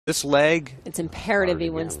This leg. It's imperative he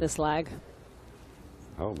wins this leg.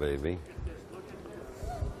 Oh, baby.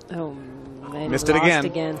 Oh, man. Missed it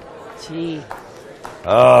again. Gee.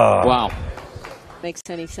 Oh. Wow. Makes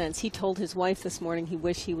any sense. He told his wife this morning he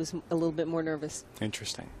wished he was a little bit more nervous.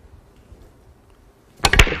 Interesting.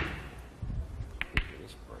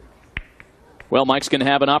 Well, Mike's going to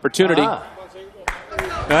have an opportunity.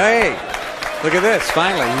 Hey, look at this.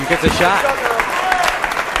 Finally, he gets a shot.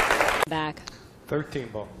 Back. 13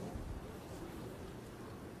 ball.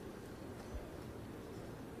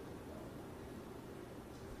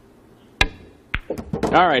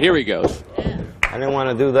 All right, here he goes. I didn't want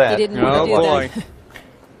to do that. He didn't want to do boy. that.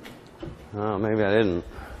 Oh, maybe I didn't.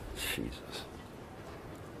 Jesus.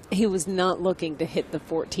 He was not looking to hit the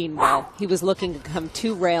 14 ball. He was looking to come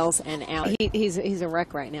 2 rails and out. He's a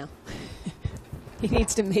wreck right now. He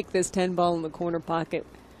needs to make this 10 ball in the corner pocket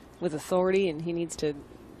with authority, and he needs to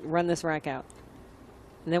run this rack out.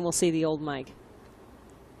 And then we'll see the old Mike.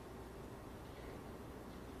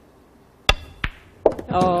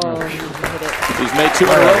 Oh, he hit it. He's made 2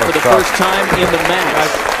 in a row for the first time in the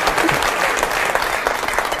match.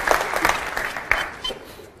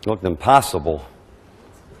 Looked impossible.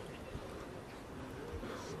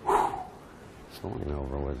 Slowing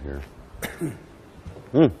over with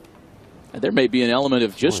here. There may be an element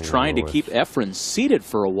of just Slowing trying to over with. keep Efren seated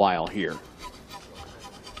for a while here.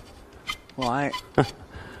 Well, I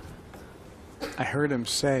heard him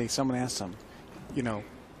say, someone asked him, you know,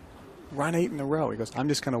 run 8 in a row. He goes, I'm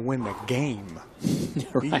just going to win the game.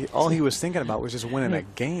 Right. All he was thinking about was just winning a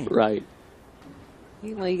game. Right.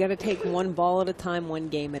 Well, you got to take 1 ball at a time, 1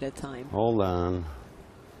 game at a time. Hold on.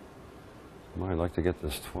 I'd like to get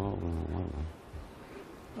this 12 and 11.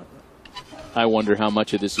 I wonder how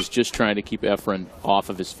much of this is just trying to keep Efren off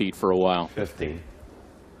of his feet for a while. 15.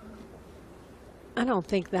 I don't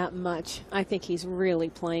think that much. I think he's really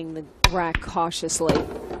playing the rack cautiously.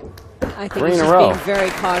 I think 3 he's in a just row. being very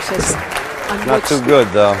cautious on Not too good,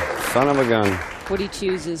 though. Son of a gun. what he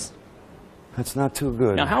chooses. That's not too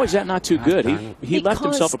good. Now, how is that not too good? He left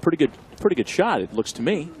Because- himself a pretty good shot, it looks to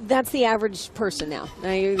me. That's the average person now.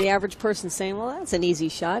 Now, you're the average person saying, well, that's an easy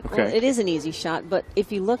shot. Okay. Well, it is an easy shot, but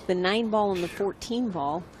if you look, the 9 ball and the 14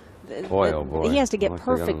 ball, Boy, oh boy. he has to get I'd like to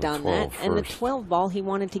get perfect on on the that. 12 And the first. 12 ball, he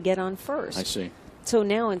wanted to get on first. I see. So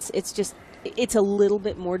now it's a little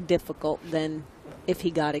bit more difficult than if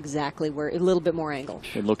he got exactly where, a little bit more angle.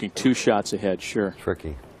 They're looking 2 shots ahead, sure.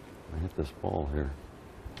 Tricky. I hit this ball here.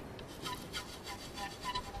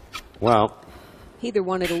 Well, He either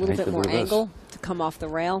wanted a little Hate bit to more do this. angle to come off the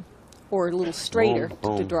rail or a little straighter boom, to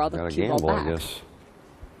boom. draw the Gotta cue ball gamble, back. I guess.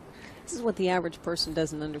 This is what the average person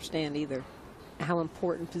doesn't understand either, how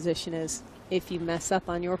important position is. If you mess up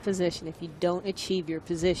on your position, if you don't achieve your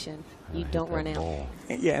position, you don't run out. Ball.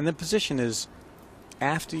 Yeah, and the position is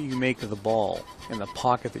after you make the ball in the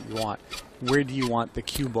pocket that you want, where do you want the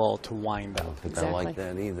cue ball to wind I up? don't think Exactly. I like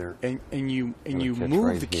that either. And you catch move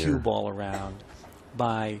right the here. cue ball around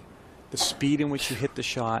by the speed in which you hit the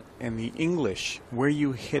shot and the English where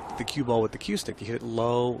you hit the cue ball with the cue stick. Do you hit it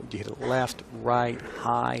low? Do you hit it left, right,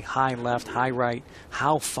 high left, high right?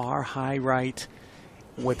 How far high right?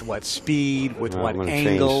 With what speed? With Well, what I'm going to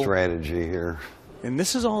angle? change strategy here. And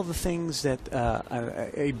this is all the things that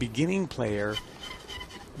a beginning player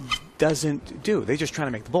doesn't do. They just try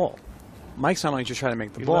to make the ball. Mike's not only just trying to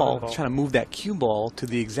make the ball, he's trying to move that cue ball to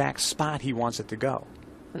the exact spot he wants it to go.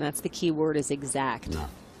 And that's the key word is exact,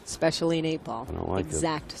 especially in 8-ball. I don't like it.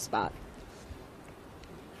 Exact spot.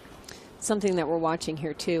 Something that we're watching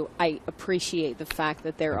here too, I appreciate the fact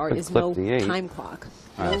that there could is clip no the 8. time clock,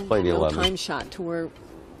 All right, let's play the no 11. time shot to where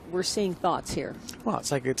we're seeing thoughts here. Well,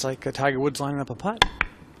 it's like a Tiger Woods lining up a putt.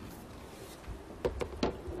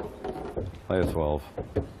 Play a 12.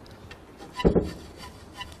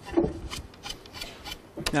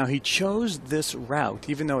 Now he chose this route,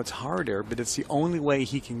 even though it's harder, but it's the only way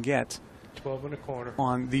he can get 12 in the corner.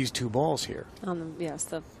 on these 2 balls here. On the, yes,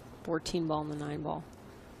 the 14 ball and the 9 ball.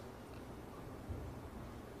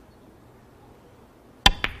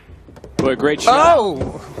 Boy, great shot.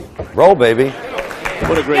 Oh! Roll, baby.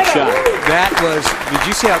 What a great shot. That was, did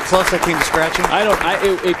you see how close I came to scratching?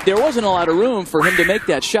 There wasn't a lot of room for him to make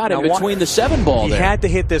that shot in Now, between the 7 ball He there. had to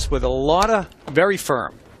hit this with a lot of, very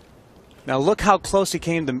firm. Now look how close he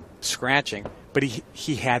came to scratching, but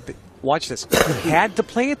he had to, watch this, he had to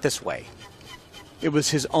play it this way. It was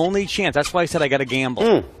his only chance. That's why I said I got to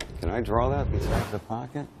gamble. Can I draw that inside the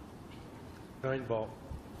pocket? 9 ball.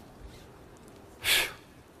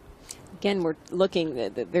 Again, we're looking,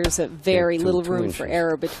 there's a very Yeah, little 2 room for inches.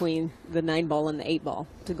 error between the 9 ball and the 8 ball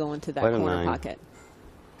to go into that Play the corner 9. pocket.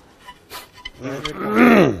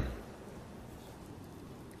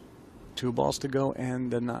 2 balls to go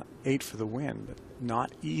and an 8 for the win. But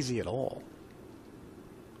not easy at all.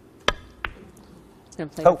 He's going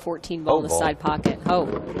to play the 14 ball in the side pocket.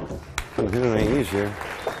 Couldn't hit it any easier.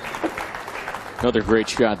 Another great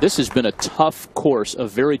shot. This has been a tough course, a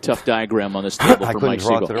very tough diagram on this table for Mike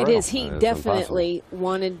Sigel. It is. He definitely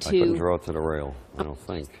wanted to. I couldn't draw it to the rail, I don't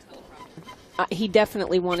think. He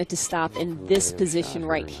definitely wanted to stop in this position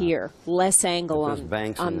right here. Less angle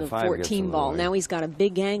on the 14 ball. Now he's got a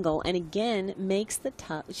big angle, and again, makes the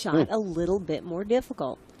shot a little bit more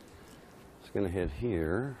difficult. It's going to hit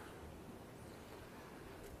here.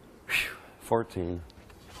 14.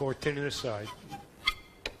 14 to the side.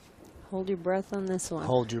 Hold your breath on this one.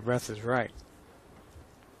 Hold your breath is right.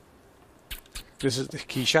 This is the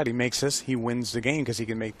key shot. He makes this. He wins the game because he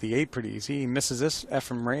can make the 8 pretty easy. He misses this.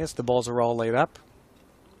 Efren Reyes. The balls are all laid up.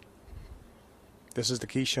 This is the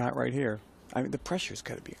key shot right here. I mean, the pressure's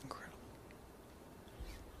got to be incredible.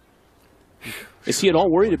 Is he at all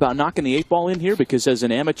worried about knocking the 8 ball in here? Because as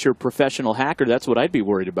an amateur professional hacker, that's what I'd be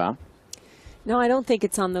worried about. No, I don't think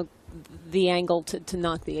it's on the angle to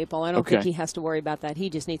knock the 8 ball. I don't think he has to worry about that. He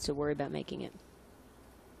just needs to worry about making it.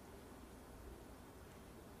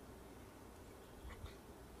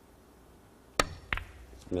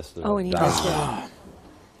 Missed it. Oh, and he missed it.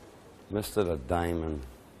 Missed it a diamond.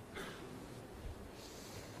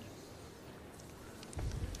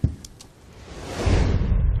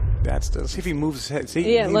 That's the, see if he moves his head.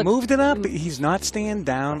 See, yeah, he moved it up. But he's not staying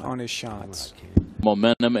down on his shots.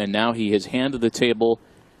 Momentum, and now he has handed the table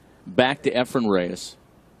back to Efren Reyes.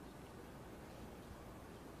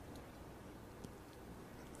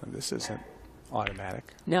 This isn't automatic.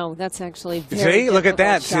 No, that's actually very See, look at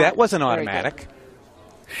that. shot. See, that wasn't Very automatic.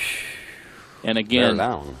 And again,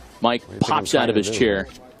 Mike pops out of his chair.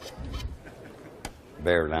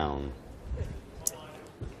 Bear down.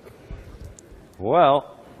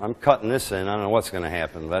 Well, I'm cutting this in. I don't know what's going to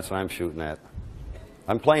happen. That's what I'm shooting at.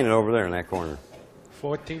 I'm playing it over there in that corner.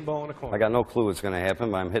 14 ball in the corner. I got no clue what's going to happen,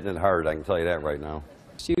 but I'm hitting it hard. I can tell you that right now.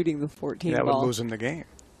 Shooting the 14 That ball. would lose him the game.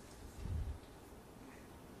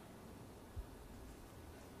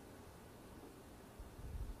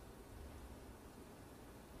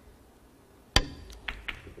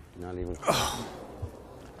 Not even.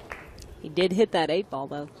 He did hit that 8 ball,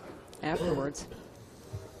 though, afterwards.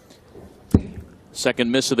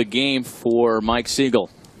 Second miss of the game for Mike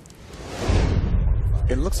Sigel.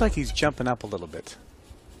 It looks like he's jumping up a little bit.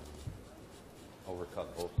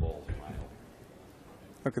 Overcut both balls.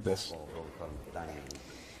 Look at this.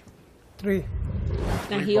 3.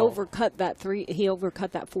 Now he overcut that 3. He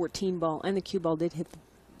overcut that 14 ball, and the cue ball did hit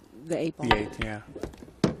the 8 ball. The 8, yeah.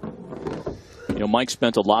 You know, Mike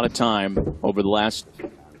spent a lot of time over the last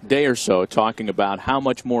day or so talking about how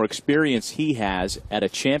much more experience he has at a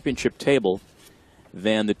championship table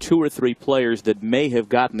than the 2 or 3 players that may have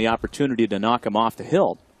gotten the opportunity to knock him off the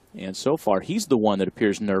hill. And so far, he's the one that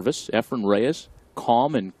appears nervous. Efren Reyes,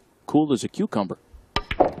 calm and cool as a cucumber.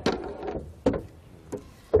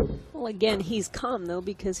 Well, again, he's calm, though,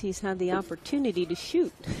 because he's had the opportunity to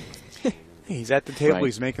shoot. He's at the table. Right.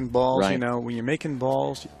 He's making balls. Right. You know, when you're making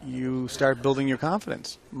balls, you start building your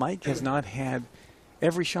confidence. Mike has not had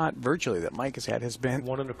every shot virtually that Mike has had has been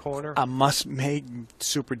 1 in the corner. a must-make,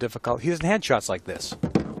 super difficult. He hasn't had shots like this,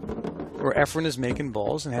 where Efren is making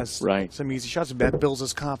balls and has some easy shots. That builds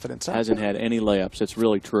his confidence up. Hasn't had any layups. It's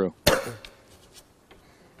really true.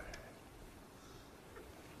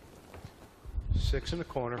 6 in the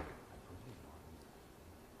corner.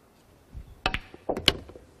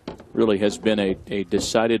 Really has been a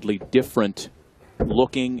decidedly different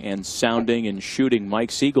looking and sounding and shooting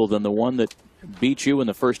Mike Sigel than the one that beat you in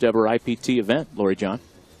the first ever IPT event, Lori John.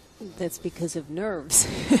 That's because of nerves.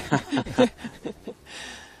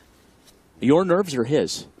 Your nerves or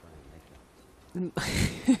his?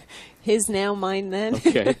 His now, mine then.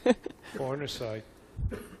 Okay. Corner side.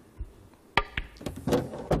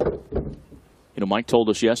 You know, Mike told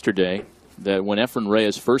us yesterday that when Efren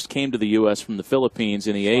Reyes first came to the U.S. from the Philippines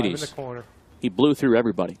in the 5 80s, in the corner. he blew through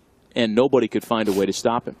everybody, and nobody could find a way to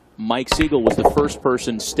stop him. Mike Sigel was the first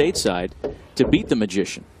person stateside to beat the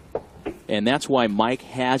magician, and that's why Mike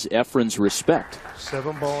has Efren's respect.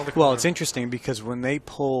 7 ball in the corner. Well, it's interesting because when they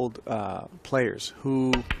polled players,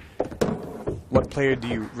 what player do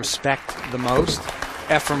you respect the most?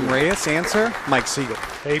 Efren Reyes, answer, Mike Sigel.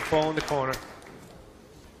 8 ball in the corner.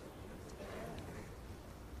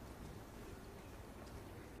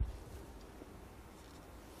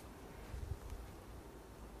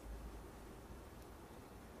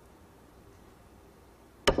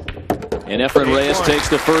 And Efren Reyes takes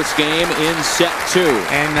the first game in set 2.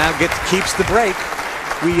 And now keeps the break.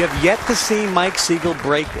 We have yet to see Mike Sigel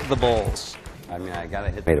break the balls. I mean, I got to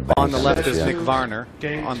hit On the left is yeah. Nick Varner.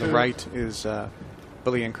 Game On the 2. right is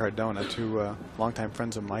Billy and Cardona, two longtime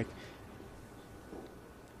friends of Mike.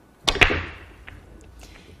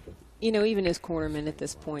 You know, even his cornermen at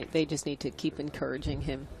this point, they just need to keep encouraging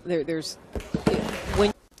him. There's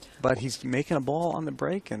when, But he's making a ball on the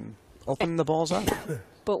break and opening the balls up.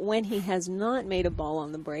 but when he has not made a ball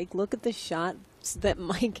on the break, look at the shots that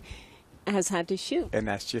Mike has had to shoot. And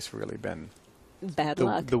that's just really been Bad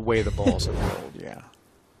luck. the way the balls have rolled, yeah.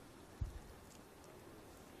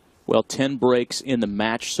 Well, 10 breaks in the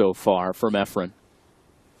match so far from Efren.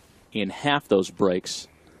 In half those breaks,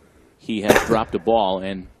 he has dropped a ball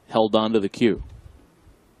and held on to the cue.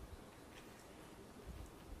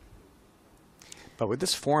 But with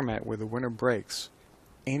this format where the winner breaks,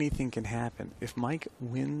 anything can happen. If Mike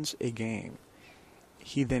wins a game,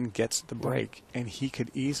 he then gets the break, and he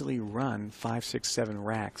could easily run 5, 6, 7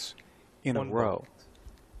 racks in a row.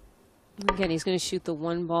 Again, he's going to shoot the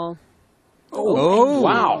one ball. Oh,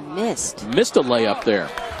 Wow. Missed. Missed a layup there.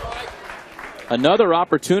 Another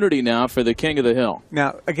opportunity now for the King of the Hill.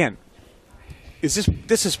 Now, again,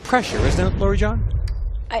 this is pressure, isn't it, Lori John?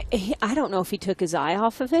 I don't know if he took his eye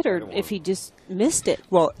off of it or if he just missed it.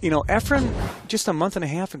 Well, you know, Efren just a month and a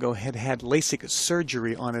half ago had LASIK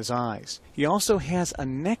surgery on his eyes. He also has a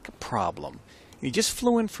neck problem. He just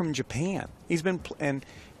flew in from Japan. He's been, and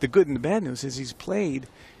the good and the bad news is he's played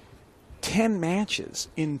 10 matches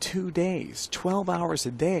in 2 days, 12 hours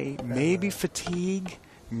a day. Maybe fatigue,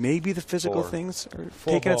 maybe the physical things are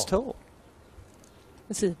taking its toll.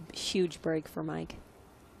 This is a huge break for Mike.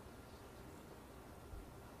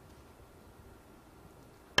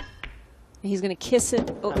 He's going to kiss it.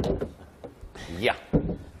 Oh. Yeah.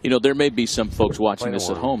 You know, there may be some folks watching this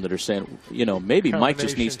at home that are saying, you know, maybe Mike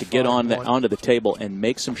just needs to get onto the table and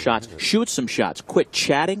make some shots, shoot some shots, quit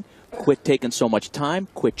chatting, quit taking so much time,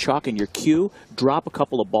 quit chalking your cue, drop a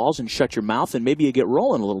couple of balls and shut your mouth, and maybe you get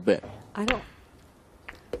rolling a little bit.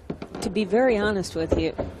 To be very honest with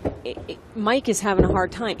you, Mike is having a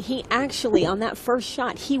hard time. He actually, on that first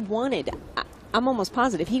shot, he wanted, I'm almost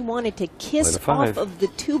positive, he wanted to kiss off of the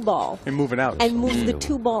 2-ball. And move it out. And move the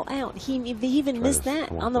 2-ball out. He even missed that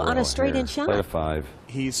on a straight-in shot. Play a 5.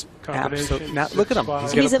 He's absolutely. Now look at him.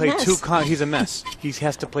 He's got to play two. He's a mess. He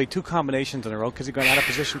has to play 2 combinations in a row because he got out of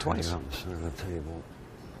position twice. Out in the center of the table.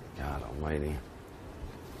 God almighty.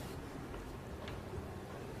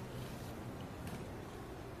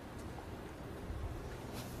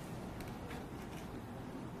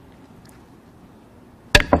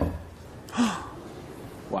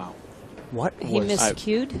 Wow. What He was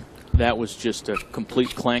miscued. That was just a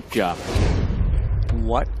complete clank job.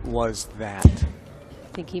 What was that?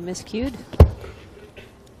 I think he miscued.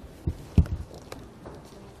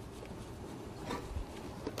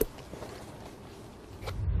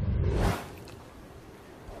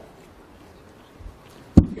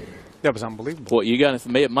 That was unbelievable. Well, you got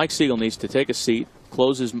to. Mike Sigel needs to take a seat,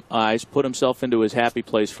 close his eyes, put himself into his happy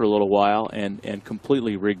place for a little while, and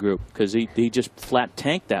completely regroup because he just flat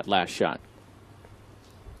tanked that last shot.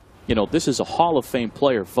 You know, this is a Hall of Fame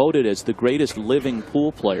player, voted as the greatest living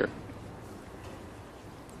pool player.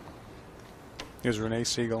 Here's Renee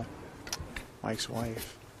Sigel, Mike's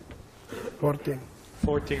wife. 14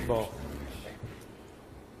 ball.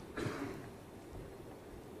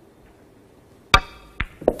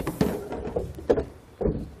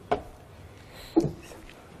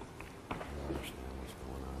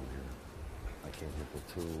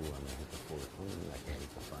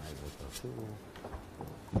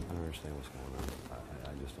 I don't understand what's going on.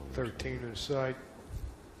 I just don't. 13 to the side.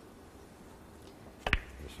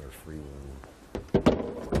 Just start freewheeling. I don't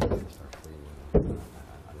know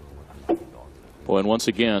what I'm not a dog. Boy, and once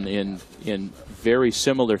again, in very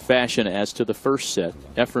similar fashion as to the first set,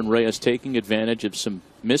 Efren Reyes taking advantage of some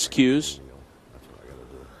miscues.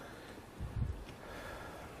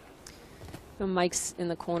 Mike's in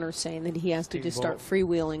the corner saying that he has to just start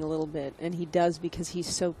freewheeling a little bit, and he does because he's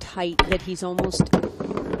so tight that he's almost.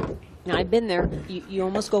 Now, I've been there. You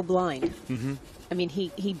almost go blind. Mm-hmm. I mean,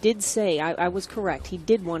 he did say, I was correct. He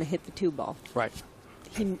did want to hit the 2-ball. Right.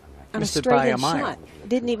 He, on Missed a it by a straight-in mile. shot,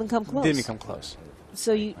 didn't even come close. Didn't come close.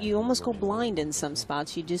 So you almost go blind in some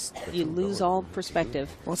spots. You lose all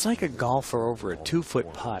perspective. Well, it's like a golfer over a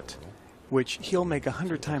 2-foot putt, which he'll make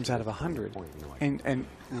 100 times out of 100 and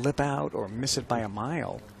lip out or miss it by a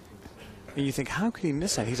mile. And you think, how could he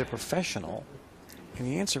miss that? He's a professional. And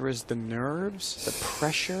the answer is the nerves, the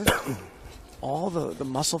pressure, all the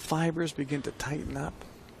muscle fibers begin to tighten up.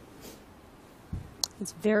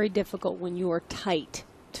 It's very difficult when you are tight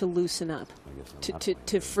to loosen up, to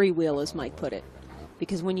freewheel, as Mike put it.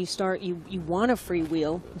 because when you start, you want to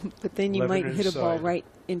freewheel, but then you might hit a ball right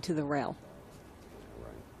into the rail.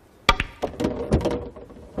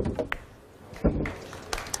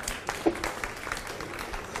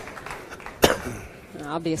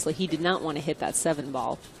 Obviously, he did not want to hit that 7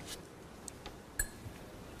 ball.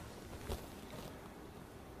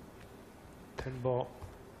 Ball.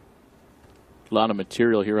 A lot of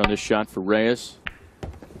material here on this shot for Reyes.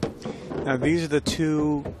 Now, these are the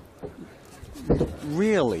two,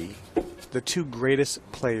 really, the two greatest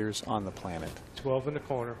players on the planet. 12 in the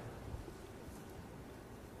corner.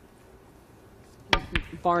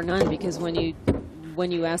 Bar none, because when you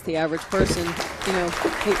ask the average person, you know,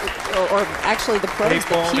 or actually the pros,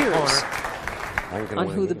 the peers, on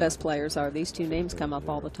who the best players are, these two names come up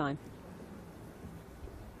all the time.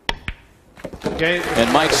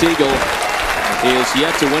 And Mike Sigel is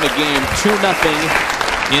yet to win a game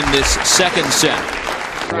 2-0 in this second set.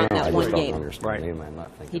 In that one game. Right.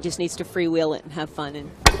 He just needs to freewheel it and have fun. And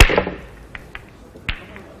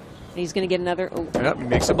he's going to get another. Oh, yep,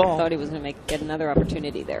 makes a ball. Thought he was going to get another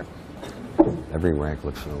opportunity there. Every rack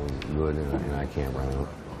looks so good, and I can't run out.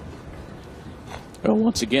 Well,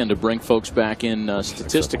 once again, to bring folks back in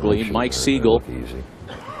statistically, Mike Sigel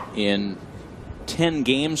in 10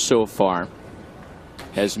 games so far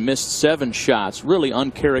has missed 7 shots, really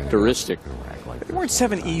uncharacteristic. There weren't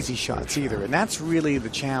 7 easy shots either, and that's really the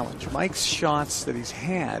challenge. Mike's shots that he's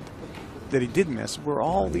had that he did miss were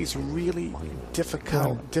all these really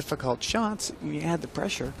difficult shots. You add the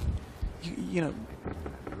pressure, you know,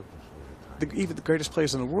 even the greatest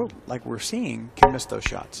players in the world, like we're seeing, can miss those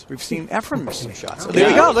shots. We've seen Efren miss some shots. So there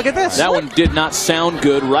you go. Look at this. That one did not sound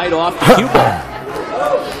good right off the cue ball.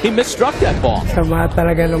 He misstruck that ball.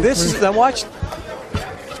 This is, now watch.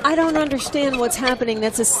 I don't understand what's happening.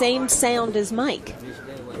 That's the same sound as Mike.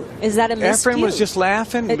 Is that a miscue? Efren was just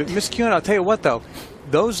laughing, but miscuing. I'll tell you what, though,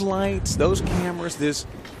 those lights, those cameras, this,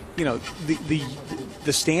 you know,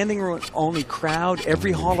 the standing room only crowd.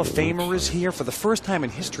 Every Hall of Famer is here for the first time in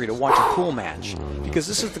history to watch a pool match, because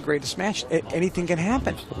this is the greatest match. Anything can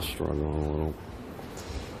happen.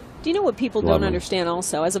 Do you know what people don't understand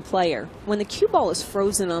also as a player? When the cue ball is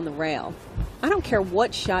frozen on the rail, I don't care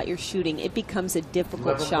what shot you're shooting, it becomes a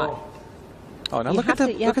difficult shot. Oh, now look at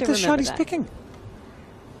the shot he's picking.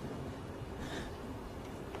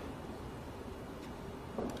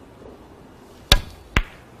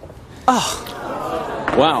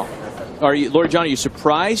 Oh. Wow. Are you, Lord John, are you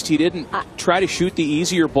surprised he didn't try to shoot the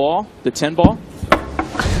easier ball, the 10 ball?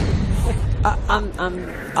 I'm a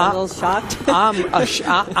little shocked. I'm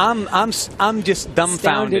just dumbfounded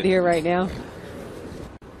Astounded here right now.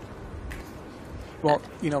 Well,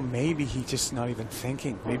 you know, maybe he's just not even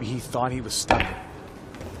thinking. Maybe he thought he was stuck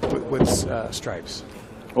with stripes.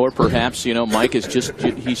 Or perhaps, you know, Mike is just,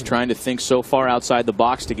 he's trying to think so far outside the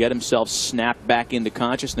box to get himself snapped back into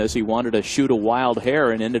consciousness. He wanted to shoot a wild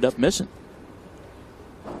hair and ended up missing.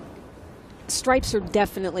 Stripes are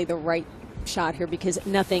definitely the right shot here, because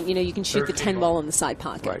nothing, you know, you can shoot the 10 ball in the side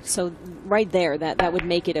pocket. Right. So right there, that would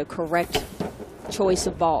make it a correct choice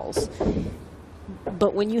of balls.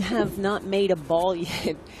 But when you have not made a ball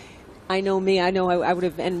yet, I know me, I know I would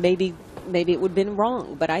have, and maybe it would have been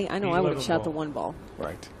wrong, but I know I would have shot the 1 ball.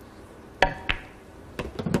 Right.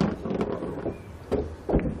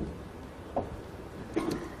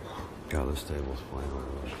 God, this table's flying over.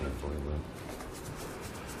 I can't believe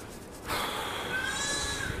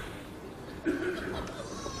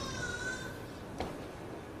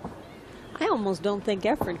I almost don't think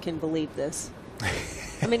Efren can believe this.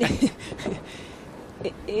 I mean,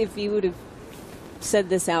 if you would have said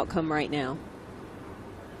this outcome right now.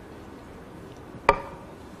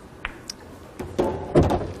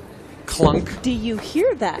 Clunk. Do you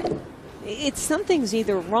hear that? It's something's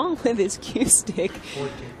either wrong with his cue stick.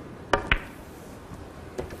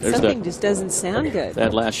 Something just doesn't sound good.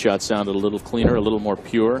 That last shot sounded a little cleaner, a little more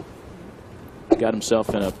pure. He's got himself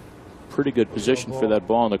in a pretty good position for that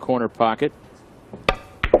ball in the corner pocket.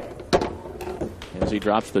 As he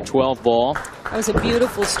drops the 12 ball. That was a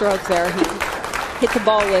beautiful stroke there. He hit the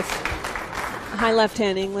ball with high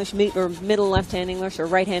left-hand English, or middle left-hand English, or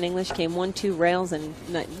right-hand English. Came 1-2 rails, and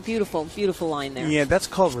beautiful, beautiful line there. Yeah, that's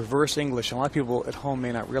called reverse English. A lot of people at home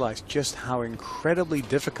may not realize just how incredibly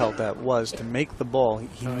difficult that was to make the ball.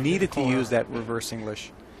 He needed to use that reverse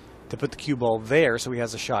English to put the cue ball there, so he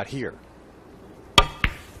has a shot here.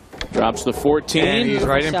 Drops the 14. And he's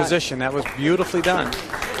right in position. That was beautifully done.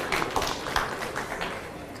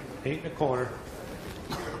 8 in the corner.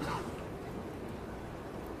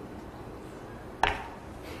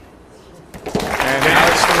 And now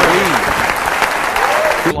it's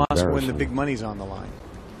 3. Who lost when the big money's on the line?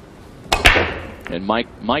 And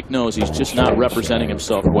Mike knows he's just not representing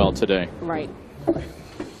himself well today. Right.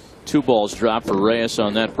 2 balls dropped for Reyes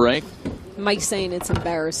on that break. Mike's saying it's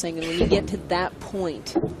embarrassing, and when you get to that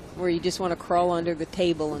point where you just want to crawl under the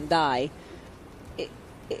table and die,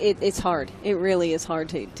 it's hard. It really is hard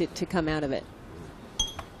to come out of it.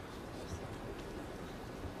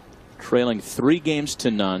 Trailing 3 games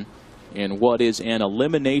to none in what is an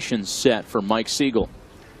elimination set for Mike Sigel.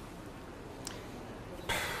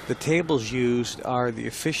 The tables used are the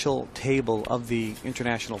official table of the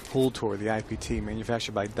International Pool Tour, the IPT,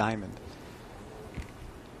 manufactured by Diamond.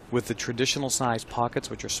 With the traditional size pockets,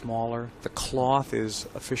 which are smaller. The cloth is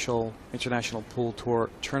official International Pool Tour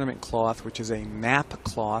tournament cloth, which is a nap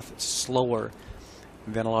cloth. It's slower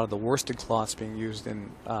than a lot of the worsted cloths being used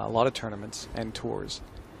in a lot of tournaments and tours.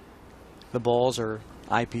 The balls are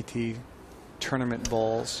IPT tournament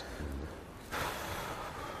balls.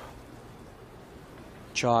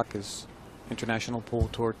 Chalk is International Pool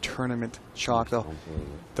Tour tournament chalk.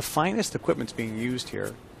 The finest equipment's being used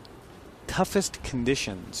here. Toughest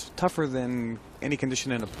conditions, tougher than any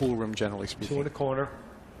condition in a pool room, generally speaking. 2 in the corner.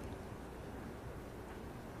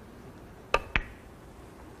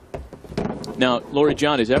 Now, Lori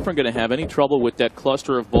John, is Efren going to have any trouble with that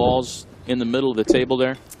cluster of balls in the middle of the table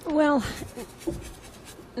there? Well,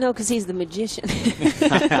 no, because he's the magician.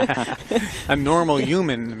 A normal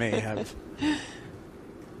human may have.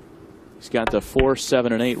 He's got the 4,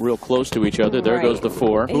 7, and 8 real close to each other. There goes the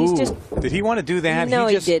 4. He's just, did he want to do that? No,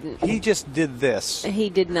 he didn't. He just did this.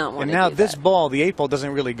 He did not want to do And now that. this ball, the 8 ball,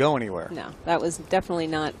 doesn't really go anywhere. No, that was definitely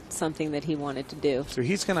not something that he wanted to do. So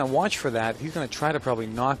he's going to watch for that. He's going to try to probably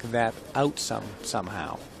knock that out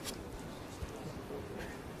somehow.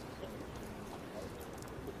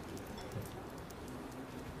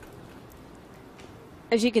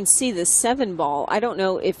 As you can see, the 7 ball, I don't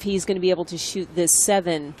know if he's going to be able to shoot this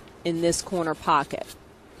 7 in this corner pocket.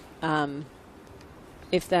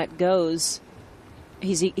 If that goes,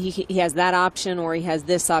 he has that option, or he has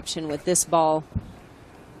this option with this ball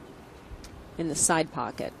in the side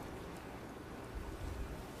pocket.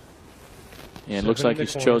 And it looks like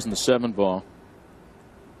he's chosen the 7 ball.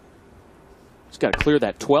 He's got to clear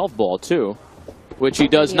that 12 ball, too, which he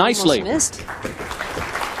does nicely. Almost missed.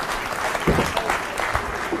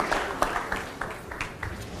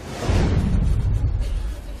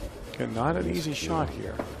 Not an easy shot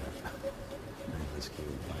here.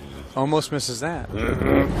 Almost misses that.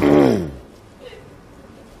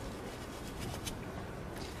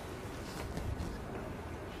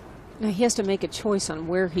 Now he has to make a choice on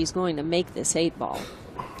where he's going to make this 8 ball.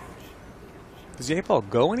 Does the 8 ball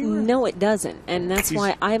go anywhere? No, it doesn't, and that's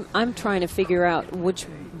why I'm trying to figure out which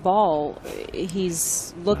ball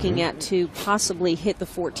he's looking at to possibly hit the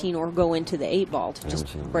 14 or go into the 8 ball to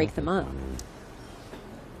just break them up.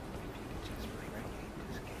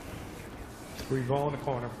 3 ball in the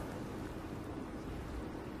corner.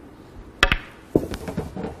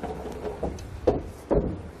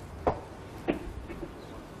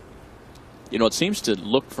 You know, it seems to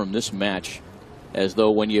look from this match as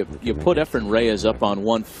though when you put Efren Reyes up on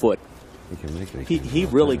 1 foot, he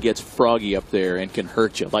really gets froggy up there and can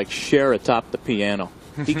hurt you, like Cher atop the piano.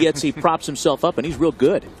 He props himself up, and he's real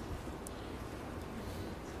good.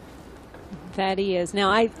 That he is. Now,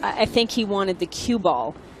 I think he wanted the cue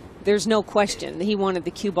ball. There's no question that he wanted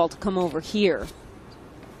the cue ball to come over here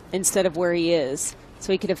instead of where he is.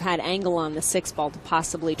 So he could have had angle on the 6 ball to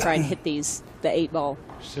possibly try and hit the 8 ball.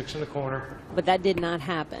 6 in the corner. But that did not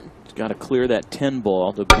happen. He's got to clear that 10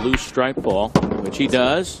 ball, the blue stripe ball, which he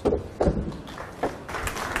does.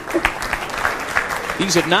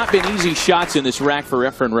 These have not been easy shots in this rack for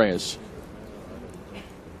Efren Reyes.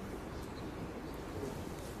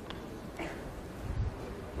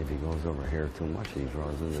 If he goes over here too much, he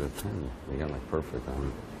draws into the 10. They got like perfect on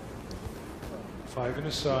it. 5 in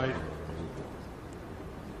the side.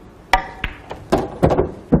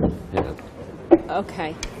 Yeah.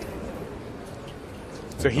 Okay.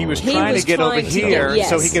 So he was trying to get over here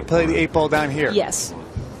so he could play the 8 ball down here. Yes.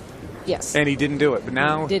 Yes. And he didn't do it. But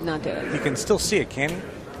now did not do it. He can still see it, can he?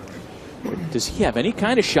 Does he have any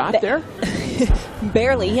kind of shot there?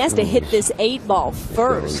 Barely. He has to hit this 8 ball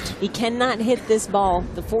first. He cannot hit this ball,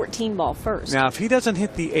 the 14 ball first. Now, if he doesn't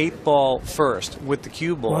hit the 8 ball first with the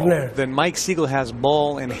cue ball, then Mike Sigel has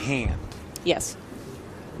ball in hand. Yes.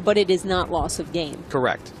 But it is not loss of game.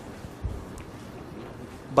 Correct.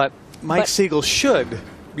 But Mike Sigel should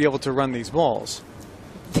be able to run these balls.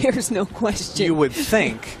 There's no question. You would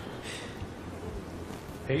think.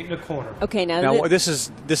 8 in the corner. Okay, now this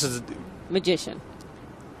is magician.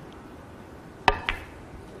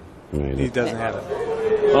 He doesn't have it.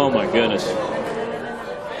 Oh my goodness.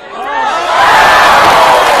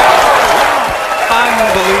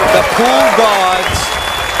 The pool gods.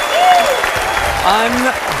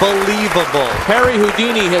 Unbelievable. Harry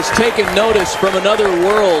Houdini has taken notice from another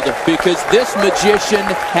world because this magician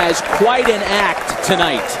has quite an act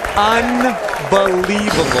tonight.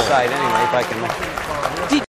 Unbelievable. Side anyway, if I can.